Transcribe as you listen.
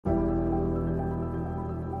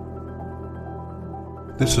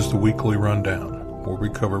This is the weekly rundown, where we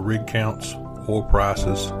cover rig counts, oil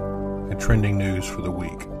prices, and trending news for the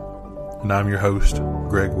week. And I'm your host,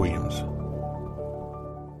 Greg Williams.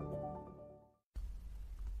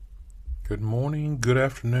 Good morning, good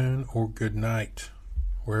afternoon, or good night,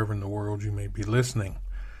 wherever in the world you may be listening.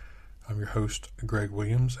 I'm your host, Greg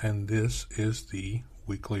Williams, and this is the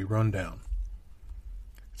weekly rundown.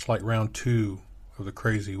 It's like round 2 of the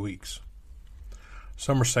crazy weeks.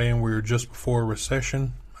 Some are saying we're just before a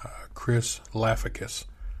recession. Chris Lafakis,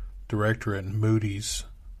 director at Moody's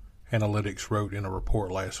Analytics, wrote in a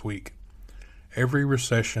report last week, every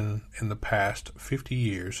recession in the past 50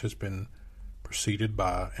 years has been preceded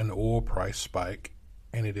by an oil price spike,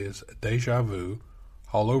 and it is deja vu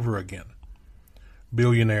all over again.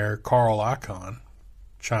 Billionaire Carl Icahn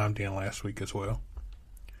chimed in last week as well,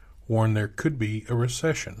 warned there could be a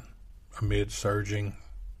recession amid surging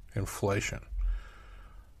inflation.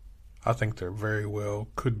 I think there very well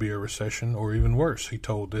could be a recession, or even worse, he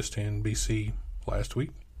told this to NBC last week.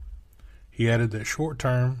 He added that short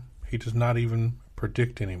term, he does not even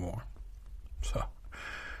predict anymore. So,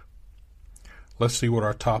 let's see what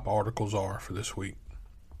our top articles are for this week.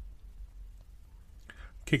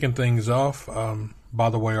 Kicking things off, by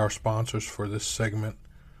the way, our sponsors for this segment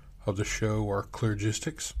of the show are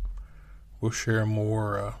Cleargistics. We'll share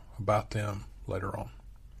more about them later on.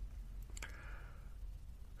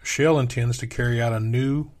 Shell intends to carry out a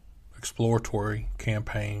new exploratory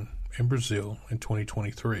campaign in Brazil in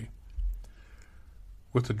 2023,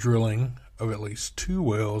 with the drilling of at least 2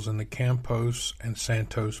 wells in the Campos and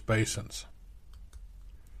Santos basins.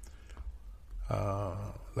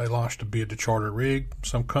 They launched a bid to charter a rig.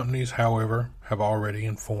 Some companies, however, have already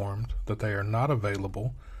informed that they are not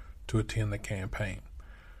available to attend the campaign.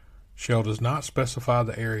 Shell does not specify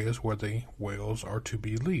the areas where the wells are to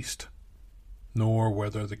be leased, nor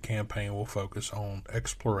whether the campaign will focus on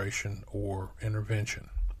exploration or intervention.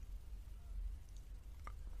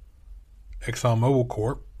 ExxonMobil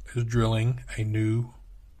Corp is drilling a new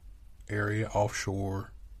area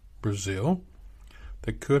offshore Brazil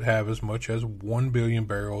that could have as much as 1 billion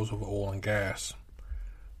barrels of oil and gas.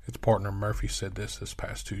 Its partner Murphy said this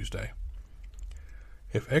past Tuesday.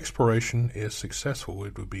 If exploration is successful,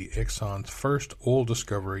 it would be Exxon's first oil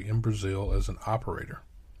discovery in Brazil as an operator.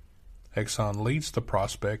 Exxon leads the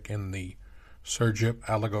prospect in the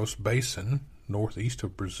Sergipe-Alagoas Basin, northeast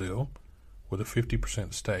of Brazil, with a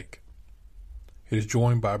 50% stake. It is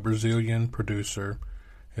joined by Brazilian producer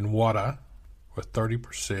Enwada with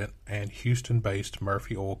 30% and Houston-based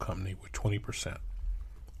Murphy Oil Company with 20%. Of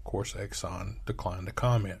course, Exxon declined to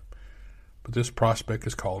comment, but this prospect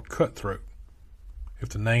is called Cutthroat. If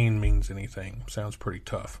the name means anything, sounds pretty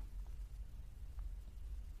tough.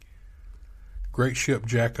 Greatship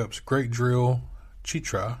jackups Greatdrill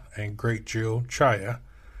Chitra and Greatdrill Chaya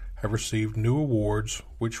have received new awards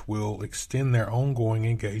which will extend their ongoing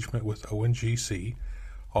engagement with ONGC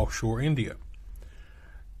offshore India.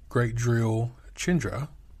 Greatdrill Chindra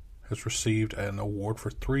has received an award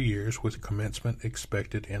for 3 years with commencement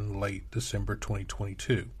expected in late December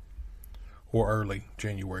 2022 or early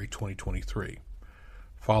January 2023,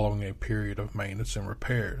 following a period of maintenance and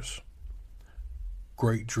repairs.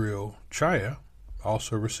 Greatdrill Chaya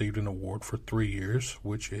also received an award for 3 years,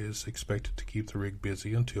 which is expected to keep the rig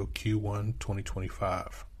busy until Q1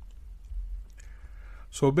 2025.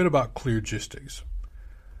 So a bit about Cleargistics.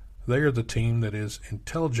 They are the team that is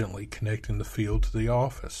intelligently connecting the field to the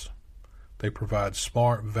office. They provide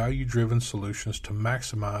smart, value-driven solutions to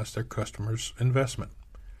maximize their customers' investment.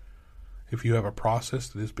 If you have a process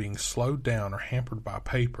that is being slowed down or hampered by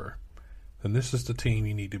paper, then this is the team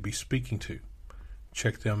you need to be speaking to.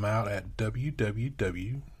 Check them out at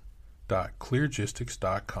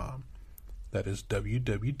www.cleargistics.com. That is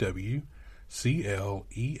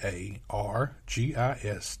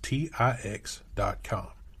www.cleargistix.com.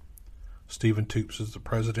 Stephen Toops is the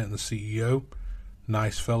president and the CEO.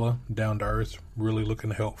 Nice fella, down to earth, really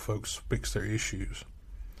looking to help folks fix their issues.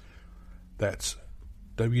 That's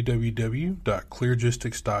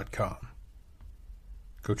www.cleargistics.com.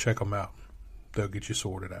 Go check them out. They'll get you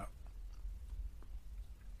sorted out.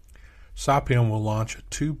 Saipem will launch a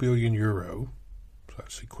 2 billion euro, so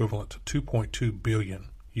that's equivalent to 2.2 billion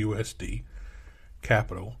USD,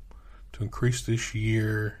 capital to increase this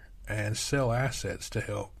year and sell assets to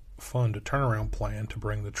help fund a turnaround plan to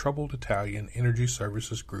bring the troubled Italian energy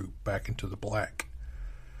services group back into the black.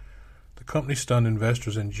 The company stunned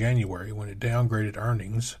investors in January when it downgraded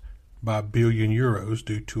earnings by €1 billion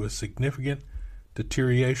due to a significant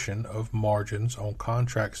deterioration of margins on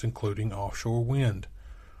contracts including offshore wind.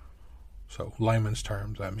 So, layman's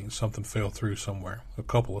terms, that means something fell through somewhere, a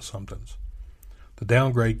couple of somethings. The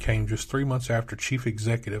downgrade came just 3 months after Chief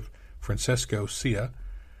Executive Francesco Sia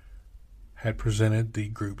had presented the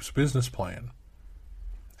group's business plan.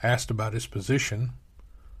 Asked about his position,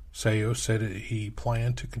 Sayo said that he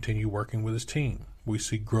planned to continue working with his team. We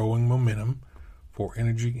see growing momentum for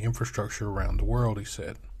energy infrastructure around the world, he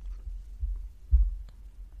said.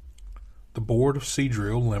 The board of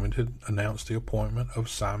Seadrill Limited announced the appointment of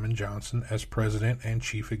Simon Johnson as President and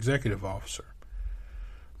Chief Executive Officer.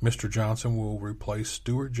 Mr. Johnson will replace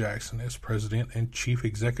Stuart Jackson as President and Chief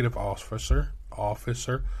Executive Officer,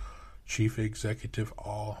 Chief Executive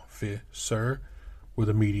Officer, with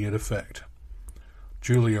immediate effect.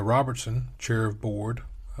 Julia Robertson, Chair of Board,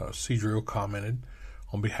 Seadrill, commented,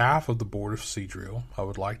 "On behalf of the Board of Seadrill, I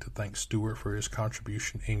would like to thank Stuart for his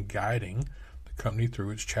contribution in guiding the company through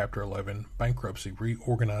its Chapter 11 bankruptcy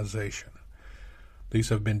reorganization. These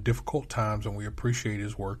have been difficult times, and we appreciate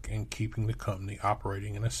his work in keeping the company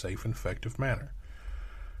operating in a safe and effective manner."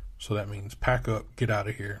 So that means pack up, get out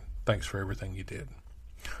of here. Thanks for everything you did.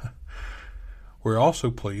 We're also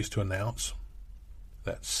pleased to announce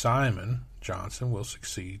that Simon Johnson will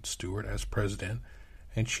succeed Stuart as President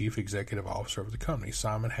and Chief Executive Officer of the company.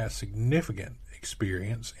 Simon has significant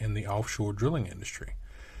experience in the offshore drilling industry,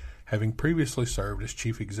 having previously served as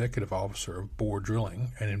Chief Executive Officer of Bore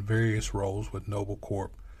Drilling and in various roles with Noble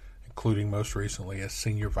Corp, including most recently as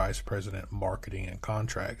Senior Vice President Marketing and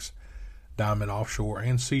Contracts, Diamond Offshore,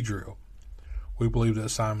 and Seadrill. We believe that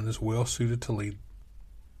Simon is well suited to lead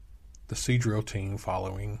the Seadrill team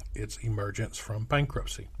following its emergence from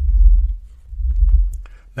bankruptcy.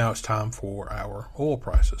 Now it's time for our oil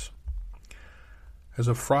prices. As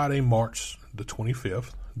of Friday, March the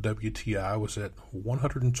 25th, WTI was at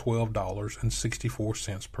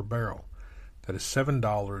 $112.64 per barrel. That is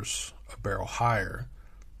 $7 a barrel higher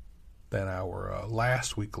than our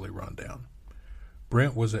last weekly rundown.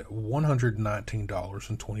 Brent was at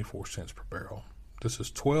 $119.24 per barrel. This is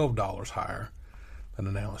 $12 higher than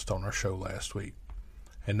announced on our show last week.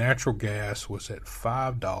 And natural gas was at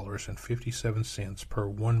 $5.57 per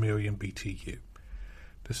 1 million BTU.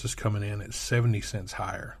 This is coming in at 70 cents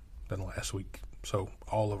higher than last week. So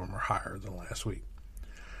all of them are higher than last week.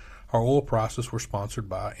 Our oil prices were sponsored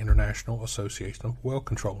by International Association of Well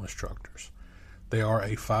Control Instructors. They are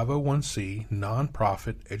a 501c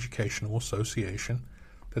nonprofit educational association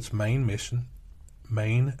that's main mission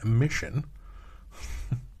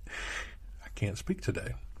I can't speak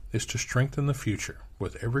today, is to strengthen the future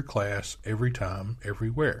with every class, every time,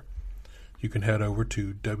 everywhere. You can head over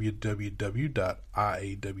to www.iawci.org.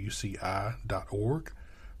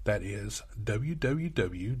 That is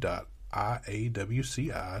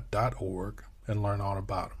www.iawci.org, and learn all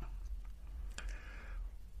about them.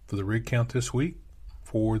 For the rig count this week,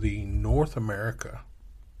 for the North America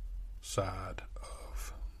side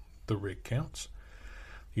of the rig counts,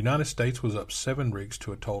 the United States was up 7 rigs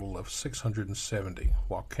to a total of 670,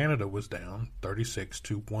 while Canada was down 36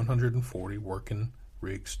 to 140 working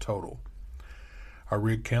rigs total. Our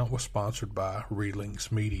rig count was sponsored by Rig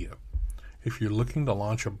Lynx Media. If you're looking to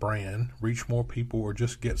launch a brand, reach more people, or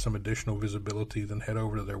just get some additional visibility, then head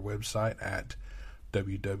over to their website at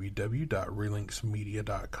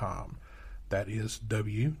www.relynxmedia.com. That is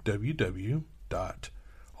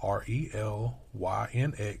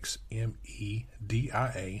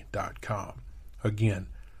www.relynxmedia.com. Again,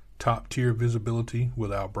 top-tier visibility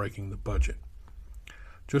without breaking the budget.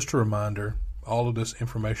 Just a reminder, all of this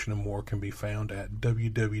information and more can be found at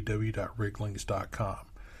www.riglynx.com,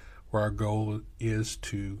 where our goal is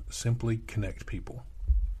to simply connect people.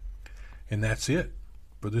 And that's it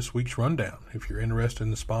for this week's rundown. If you're interested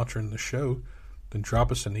in sponsoring the show, then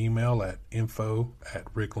drop us an email at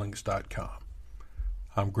info@riglynx.com.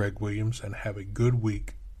 I'm Greg Williams, and have a good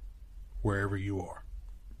week wherever you are.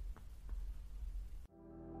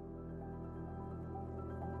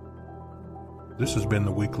 This has been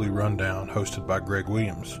the Weekly Rundown, hosted by Greg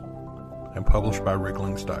Williams and published by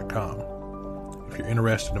riglynx.com. If you're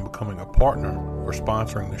interested in becoming a partner or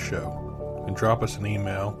sponsoring the show, then drop us an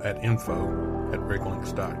email at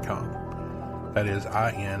info@riglynx.com. That is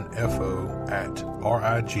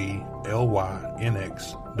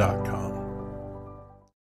info@riglynx.com.